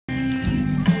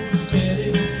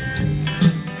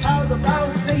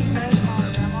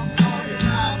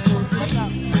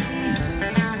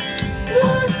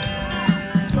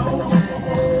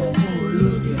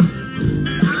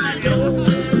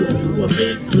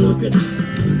cooking.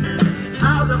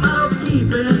 How's about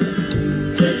keeping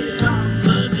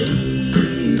company?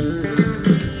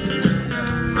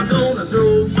 I'm gonna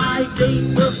throw my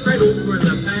date book right over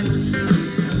the fence.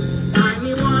 Buy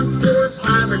me one for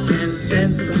 5 or 10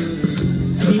 cents.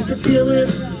 Need to fill it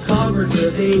cover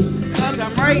today, 'cause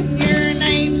I'm writing your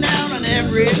name down on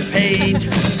every page.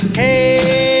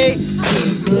 Hey,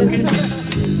 I'm cooking.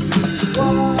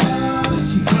 What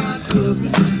you got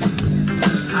cooking?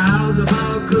 How's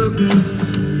about cooking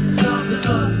something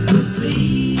up with me?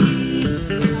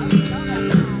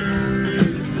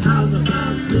 How's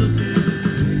about cooking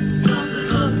something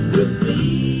up with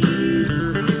me?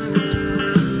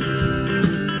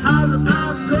 How's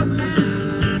about cooking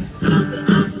something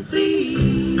up with me?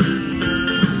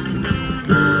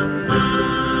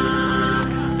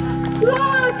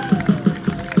 What?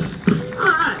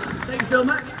 All right, thanks so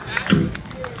much.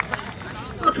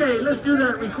 Okay, let's do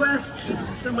that request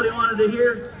somebody wanted to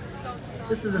hear.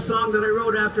 This is a song that I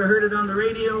wrote after I heard it on the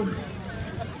radio.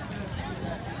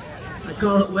 I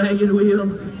call it Wagon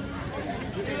Wheel.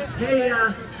 Hey,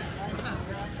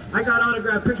 I got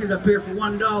autographed pictures up here for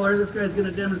 $1. This guy's going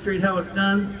to demonstrate how it's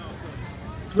done.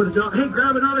 Put a dog. Hey,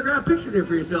 grab an autographed picture there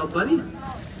for yourself, buddy.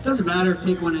 Doesn't matter,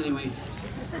 take one anyways.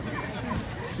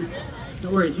 No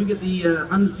worries, you get the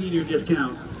unsenior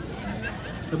discount,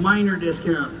 the minor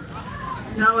discount.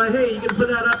 Now, hey, you gonna put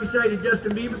that up beside your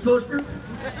Justin Bieber poster?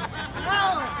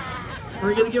 No. Or are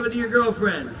you gonna give it to your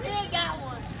girlfriend? He ain't got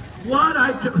one. What?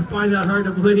 I find that hard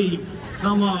to believe.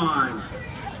 Come on.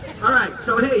 All right,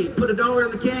 so hey, put $1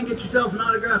 in the can, get yourself an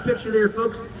autographed picture there,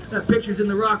 folks. That picture's in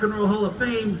the Rock and Roll Hall of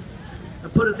Fame. I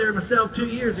put it there myself 2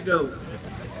 years ago.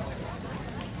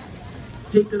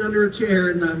 Taped it under a chair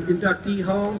in the inductee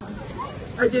hall.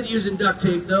 I did use duct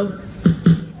tape though.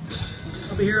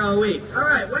 I'll be here all week. All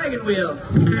right, Wagon Wheel.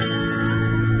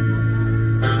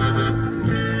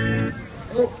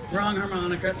 Oh, wrong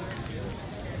harmonica.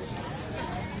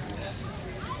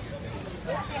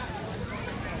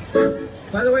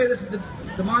 By the way, this is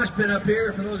the mosh pit up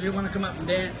here for those of you who want to come up and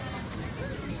dance.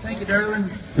 Thank you,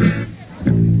 darling.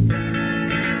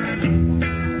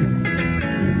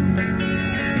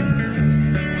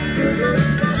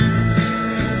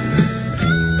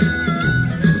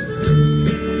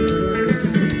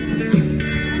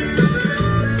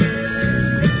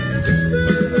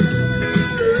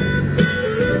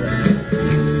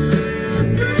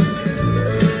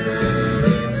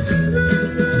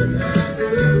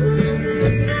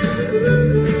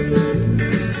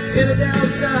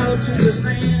 To the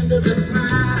land of the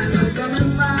pine, I'm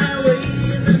coming my way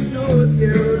into North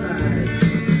Carolina.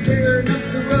 Staring up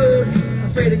the road,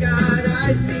 afraid of God,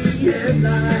 I see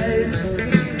headlights.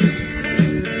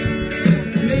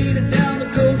 Made it down the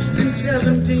coast in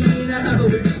 17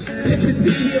 hours. It could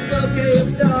be a bouquet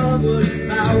of dogwood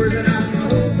flowers, and I'm